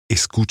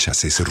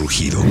¿Escuchas ese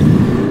rugido?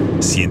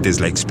 ¿Sientes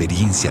la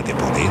experiencia de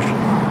poder?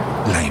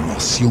 ¿La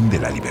emoción de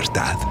la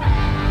libertad?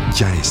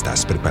 Ya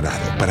estás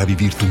preparado para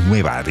vivir tu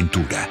nueva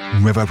aventura.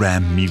 Nueva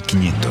Ram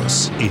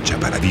 1500, hecha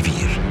para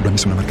vivir. Ram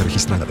es una marca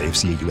registrada de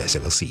FCA US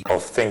LLC.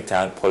 Of Think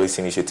Tank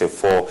Policy Initiative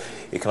for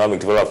Economic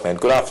Development.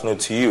 Good afternoon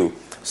to you.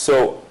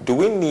 So, do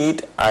we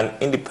need an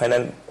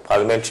independent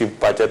parliamentary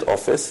budget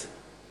office?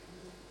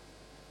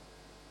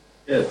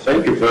 Yeah,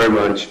 thank you very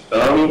much.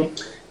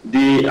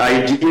 The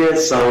idea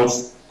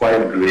sounds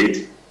quite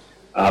great.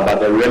 But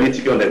the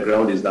reality on the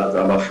ground is that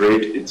I'm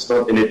afraid it's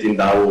not anything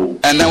that will...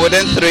 And then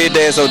within 3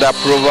 days of the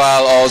approval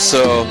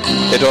also,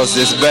 it was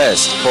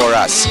disbursed for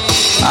us.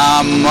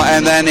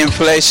 And then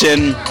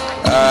inflation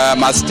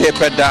must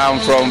taper down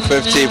from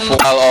 54.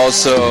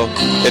 Also,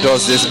 it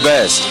was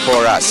disbursed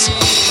for us.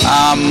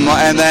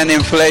 And then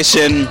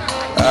inflation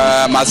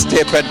must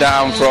taper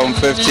down from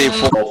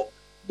 54.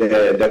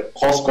 The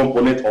cost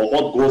component or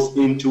what goes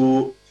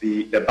into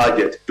the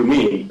budget, to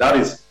me, that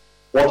is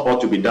what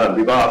ought to be done,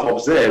 because I've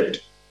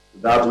observed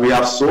that we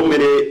have so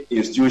many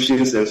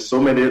institutions and so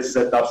many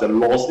setups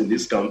and laws in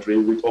this country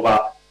with over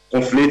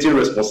conflicting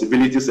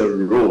responsibilities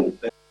and roles.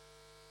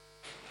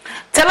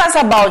 Tell us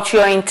about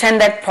your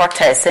intended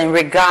protest in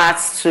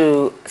regards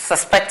to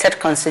suspected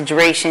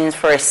considerations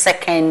for a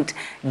second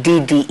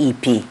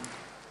DDEP.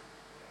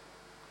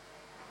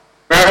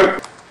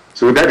 Well,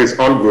 so that is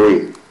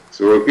ongoing.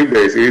 So if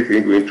there is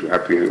anything going to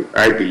happen,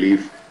 I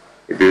believe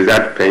it is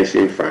that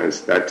pension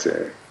funds that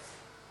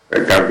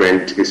the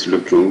government is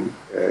looking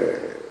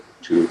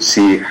to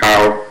see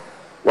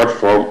what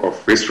form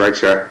of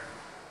restructure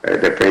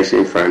the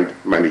pension fund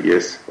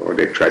managers or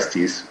the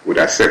trustees would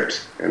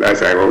accept. And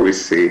as I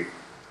always say,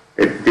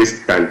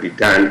 this can be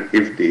done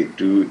if they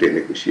do the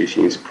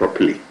negotiations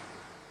properly.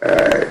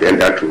 Then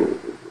that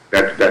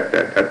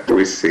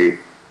always say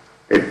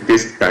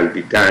this can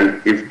be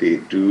done if they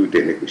do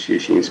the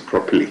negotiations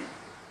properly.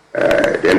 Then